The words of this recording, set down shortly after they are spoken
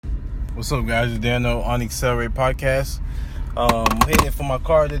What's up, guys? It's Daniel on Accelerate Podcast. Heading for my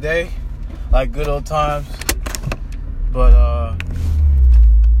car today, like good old times. But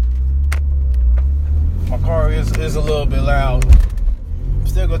my car is a little bit loud. I'm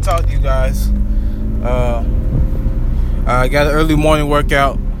still gonna talk to you guys. I got an early morning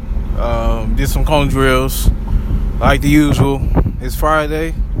workout. Did some cone drills, like the usual. It's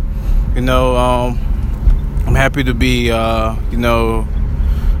Friday. I'm happy to be,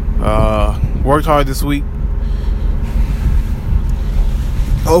 worked hard this week.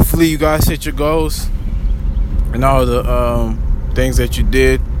 Hopefully you guys hit your goals and all the things that you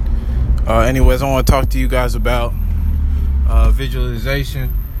did. Anyways, I want to talk to you guys about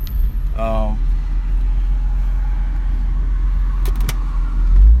visualization.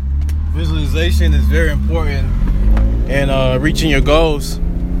 Visualization is very important in reaching your goals.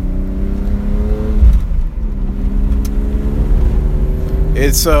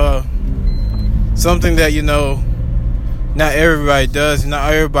 It's something that not everybody does.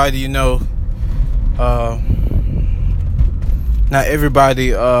 Not everybody not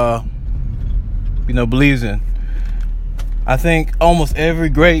everybody believes in. I think almost every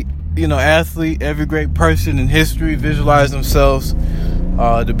great athlete, every great person in history visualized themselves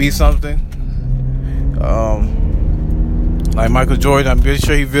to be something. Like Michael Jordan, I'm pretty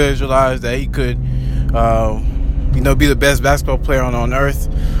sure he visualized that he could be the best basketball player on earth.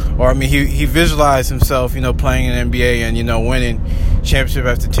 Or he visualized himself playing in the NBA and winning championship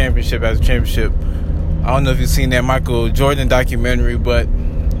after championship after championship. I don't know if you've seen that Michael Jordan documentary, but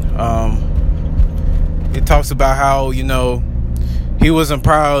it talks about how he wasn't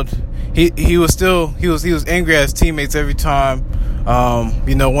proud. He was angry at his teammates every time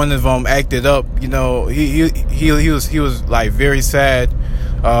one of them acted up. He was like very sad.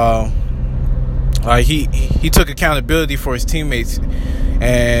 Like he took accountability for his teammates,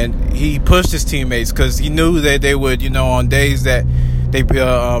 and he pushed his teammates because he knew that they would, on days that they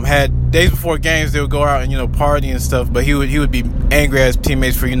had days before games, they would go out and party and stuff. But he would be angry at his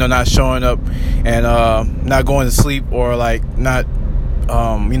teammates for not showing up and not going to sleep or like not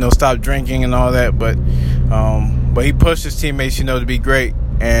stop drinking and all that. But he pushed his teammates to be great,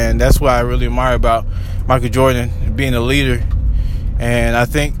 and that's what I really admire about Michael Jordan, being a leader. And I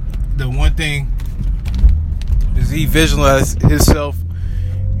think the one thing is he visualized himself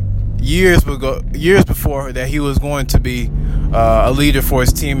years before that he was going to be a leader for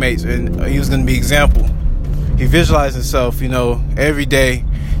his teammates, and he was going to be an example. He visualized himself, every day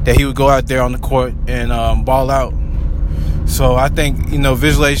that he would go out there on the court and ball out. So I think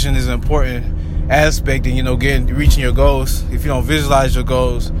visualization is an important aspect in reaching your goals. If you don't visualize your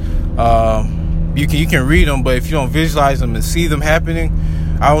goals, you can read them, but if you don't visualize them and see them happening,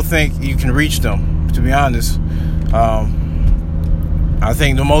 I don't think you can reach them, to be honest. I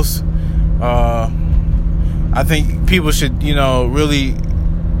think the most I think people should really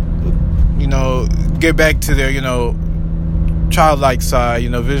get back to their childlike side,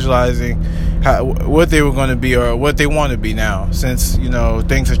 visualizing what they were going to be or what they want to be now, since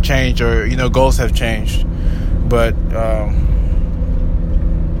things have changed or goals have changed. But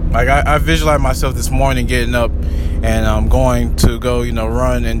I visualized myself this morning getting up and I'm going to go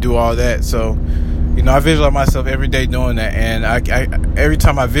run and do all that. So I visualize myself every day doing that, and I every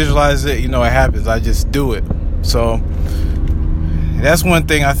time I visualize it, it happens. I just do it. So that's one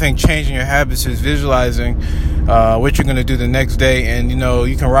thing I think, changing your habits, is visualizing what you're going to do the next day. And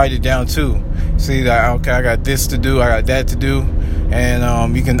you can write it down too. See that, okay, I got this to do, I got that to do.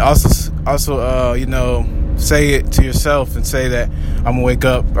 And you can also say it to yourself and say that I'm gonna wake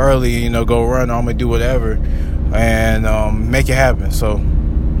up early, go run, or I'm gonna do whatever, and make it happen. So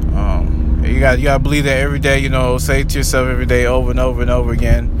you gotta believe that every day. Say it to yourself every day, over and over and over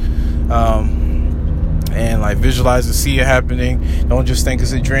again. And like visualize and see it happening. Don't just think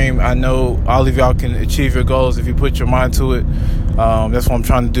it's a dream. I know all of y'all can achieve your goals if you put your mind to it. That's what I'm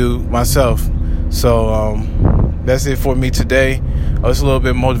trying to do myself. So that's it for me today. It's a little bit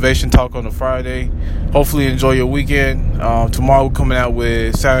of motivation talk on a Friday. Hopefully you enjoy your weekend. Tomorrow we're coming out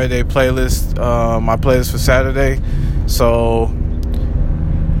with Saturday playlist, my playlist for Saturday. So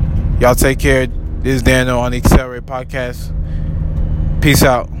y'all take care. This is Daniel on the Accelerate Podcast. Peace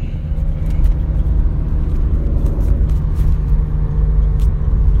out.